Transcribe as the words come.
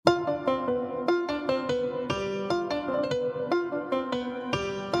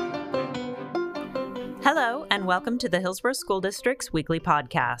Hello, and welcome to the Hillsborough School District's weekly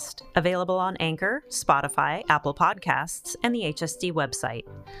podcast, available on Anchor, Spotify, Apple Podcasts, and the HSD website.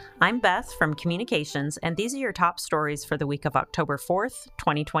 I'm Beth from Communications, and these are your top stories for the week of October 4th,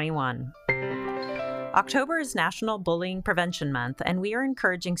 2021. October is National Bullying Prevention Month, and we are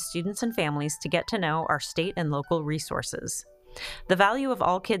encouraging students and families to get to know our state and local resources. The value of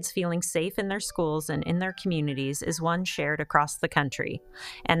all kids feeling safe in their schools and in their communities is one shared across the country.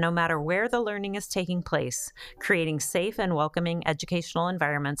 And no matter where the learning is taking place, creating safe and welcoming educational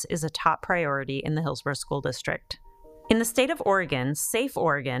environments is a top priority in the Hillsborough School District. In the state of Oregon, Safe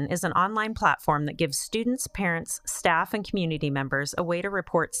Oregon is an online platform that gives students, parents, staff, and community members a way to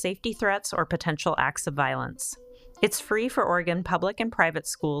report safety threats or potential acts of violence. It's free for Oregon public and private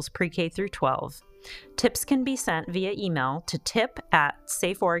schools pre-K through 12. Tips can be sent via email to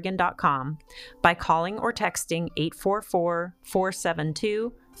tip@safeoregon.com by calling or texting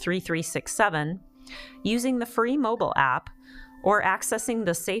 844-472-3367, using the free mobile app, or accessing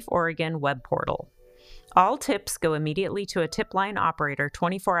the Safe Oregon web portal. All tips go immediately to a tip line operator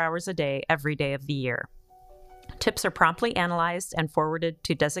 24 hours a day, every day of the year. Tips are promptly analyzed and forwarded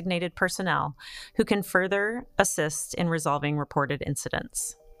to designated personnel who can further assist in resolving reported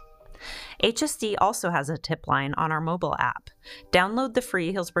incidents. HSD also has a tip line on our mobile app. Download the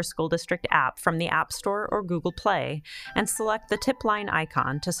free Hillsborough School District app from the App Store or Google Play and select the tip line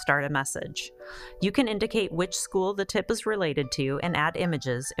icon to start a message. You can indicate which school the tip is related to and add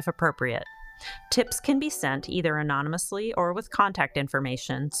images if appropriate. Tips can be sent either anonymously or with contact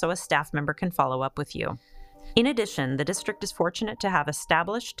information so a staff member can follow up with you. In addition, the district is fortunate to have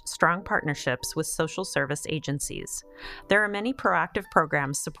established strong partnerships with social service agencies. There are many proactive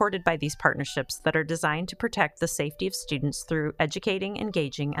programs supported by these partnerships that are designed to protect the safety of students through educating,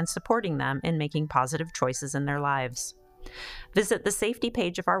 engaging, and supporting them in making positive choices in their lives. Visit the safety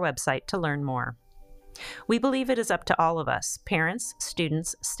page of our website to learn more. We believe it is up to all of us, parents,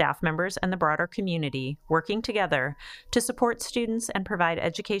 students, staff members, and the broader community, working together to support students and provide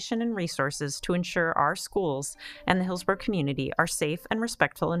education and resources to ensure our schools and the Hillsborough community are safe and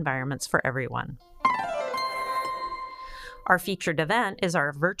respectful environments for everyone. Our featured event is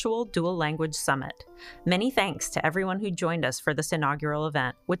our virtual Dual Language Summit. Many thanks to everyone who joined us for this inaugural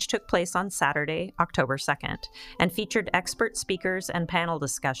event, which took place on Saturday, October 2nd, and featured expert speakers and panel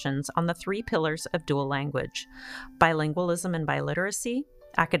discussions on the three pillars of dual language: bilingualism and biliteracy,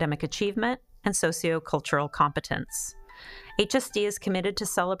 academic achievement, and socio-cultural competence. HSD is committed to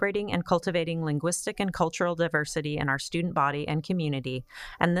celebrating and cultivating linguistic and cultural diversity in our student body and community,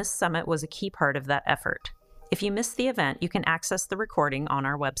 and this summit was a key part of that effort. If you missed the event, you can access the recording on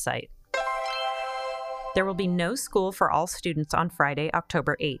our website. There will be no school for all students on Friday,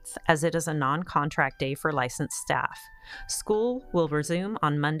 October 8th, as it is a non-contract day for licensed staff. School will resume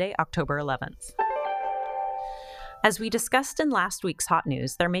on Monday, October 11th. As we discussed in last week's Hot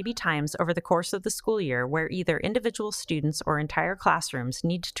News, there may be times over the course of the school year where either individual students or entire classrooms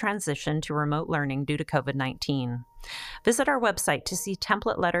need to transition to remote learning due to COVID-19. Visit our website to see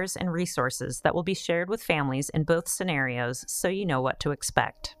template letters and resources that will be shared with families in both scenarios so you know what to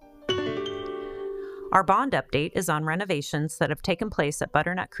expect. Our bond update is on renovations that have taken place at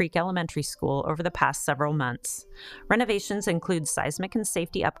Butternut Creek Elementary School over the past several months. Renovations include seismic and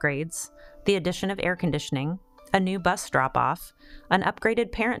safety upgrades, the addition of air conditioning, a new bus drop-off, an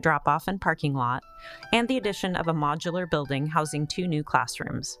upgraded parent drop-off and parking lot, and the addition of a modular building housing 2 new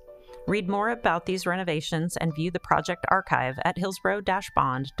classrooms. Read more about these renovations and view the project archive at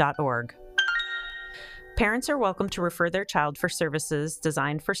hillsborough-bond.org. Parents are welcome to refer their child for services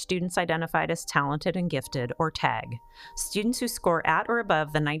designed for students identified as talented and gifted, or TAG. Students who score at or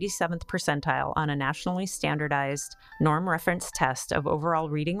above the 97th percentile on a nationally standardized norm reference test of overall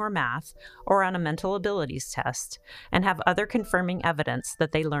reading or math, or on a mental abilities test, and have other confirming evidence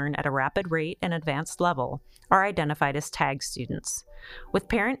that they learn at a rapid rate and advanced level, are identified as TAG students. With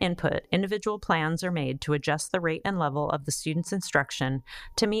parent input, individual plans are made to adjust the rate and level of the student's instruction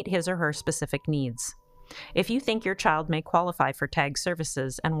to meet his or her specific needs. If you think your child may qualify for TAG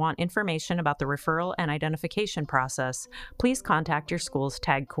services and want information about the referral and identification process, please contact your school's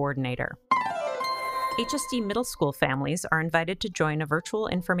TAG coordinator. HSD middle school families are invited to join a virtual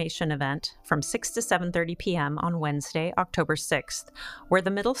information event from 6 to 7:30 p.m. on Wednesday, October 6th, where the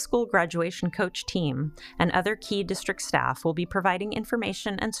middle school graduation coach team and other key district staff will be providing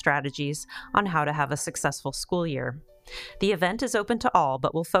information and strategies on how to have a successful school year. The event is open to all,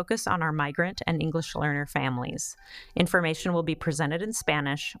 but will focus on our migrant and English learner families. Information will be presented in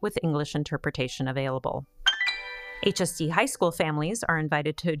Spanish with English interpretation available. HSD high school families are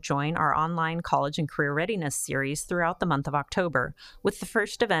invited to join our online college and career readiness series throughout the month of October, with the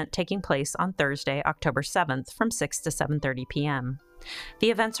first event taking place on Thursday, October 7th from 6 to 7:30 p.m.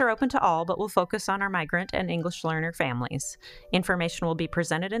 The events are open to all, but will focus on our migrant and English learner families. Information will be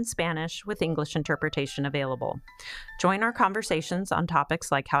presented in Spanish with English interpretation available. Join our conversations on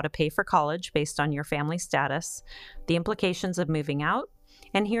topics like how to pay for college based on your family status, the implications of moving out,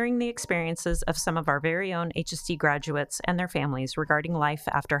 and hearing the experiences of some of our very own HSD graduates and their families regarding life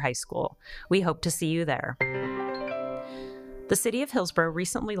after high school. We hope to see you there. The City of Hillsborough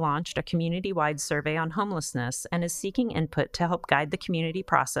recently launched a community-wide survey on homelessness and is seeking input to help guide the community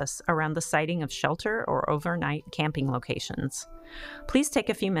process around the siting of shelter or overnight camping locations. Please take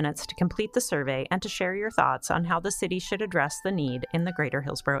a few minutes to complete the survey and to share your thoughts on how the city should address the need in the greater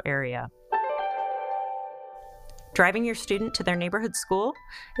Hillsborough area. Driving your student to their neighborhood school?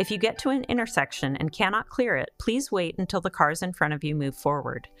 If you get to an intersection and cannot clear it, please wait until the cars in front of you move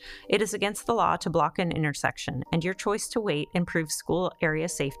forward. It is against the law to block an intersection, and your choice to wait improves school area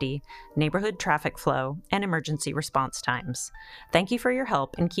safety, neighborhood traffic flow, and emergency response times. Thank you for your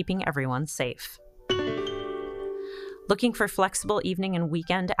help in keeping everyone safe. Looking for flexible evening and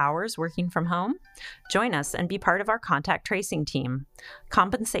weekend hours working from home? Join us and be part of our contact tracing team.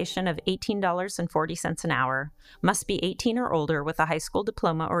 Compensation of $18.40 an hour, must be 18 or older with a high school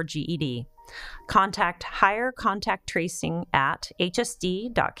diploma or GED. Contact Hire Contact Tracing at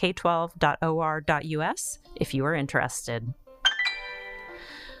hsd.k12.or.us if you are interested.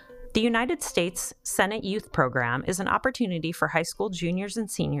 The United States Senate Youth Program is an opportunity for high school juniors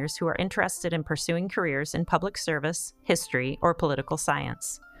and seniors who are interested in pursuing careers in public service, history, or political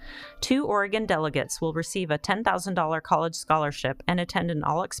science. 2 Oregon delegates will receive a $10,000 college scholarship and attend an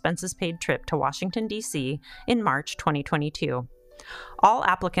all-expenses-paid trip to Washington, D.C. in March 2022. All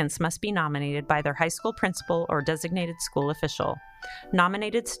applicants must be nominated by their high school principal or designated school official.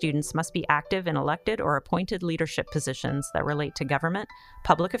 Nominated students must be active in elected or appointed leadership positions that relate to government,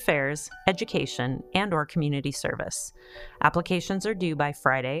 public affairs, education, and/or community service. Applications are due by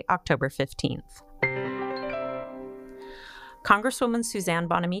Friday, October 15th. Congresswoman Suzanne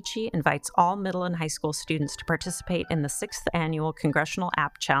Bonamici invites all middle and high school students to participate in the 6th Annual Congressional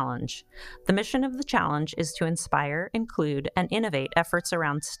App Challenge. The mission of the challenge is to inspire, include, and innovate efforts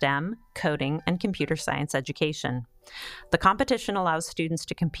around STEM, coding, and computer science education. The competition allows students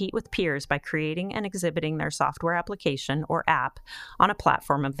to compete with peers by creating and exhibiting their software application or app on a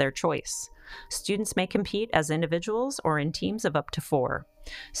platform of their choice. Students may compete as individuals or in teams of up to 4.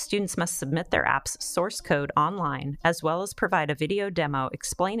 Students must submit their app's source code online, as well as provide a video demo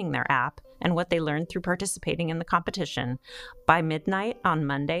explaining their app and what they learned through participating in the competition by midnight on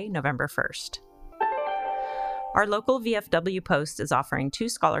Monday, November 1st. Our local VFW Post is offering 2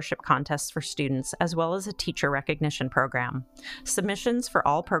 scholarship contests for students, as well as a teacher recognition program. Submissions for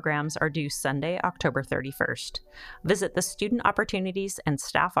all programs are due Sunday, October 31st. Visit the Student Opportunities and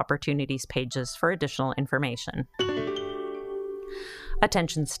Staff Opportunities pages for additional information.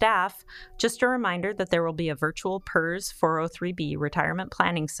 Attention staff, just a reminder that there will be a virtual PERS 403B retirement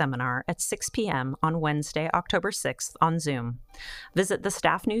planning seminar at 6 p.m. on Wednesday, October 6th on Zoom. Visit the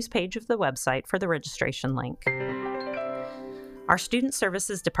staff news page of the website for the registration link. Our Student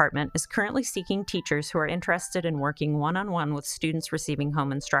Services Department is currently seeking teachers who are interested in working one-on-one with students receiving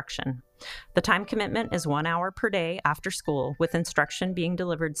home instruction. The time commitment is 1 hour per day after school, with instruction being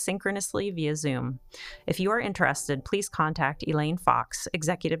delivered synchronously via Zoom. If you are interested, please contact Elaine Fox,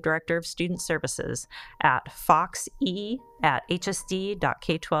 Executive Director of Student Services, at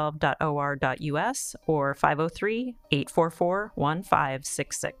foxe@hsd.k12.or.us or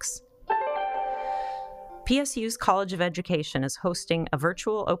 503-844-1566. PSU's College of Education is hosting a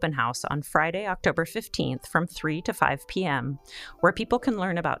virtual open house on Friday, October 15th from 3 to 5 p.m., where people can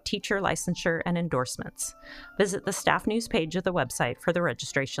learn about teacher licensure and endorsements. Visit the staff news page of the website for the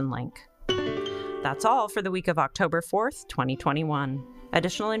registration link. That's all for the week of October 4th, 2021.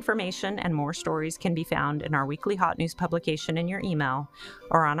 Additional information and more stories can be found in our weekly hot news publication in your email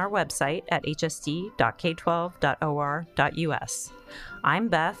or on our website at hsd.k12.or.us. I'm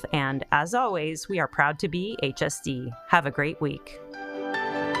Beth, and as always, we are proud to be HSD. Have a great week.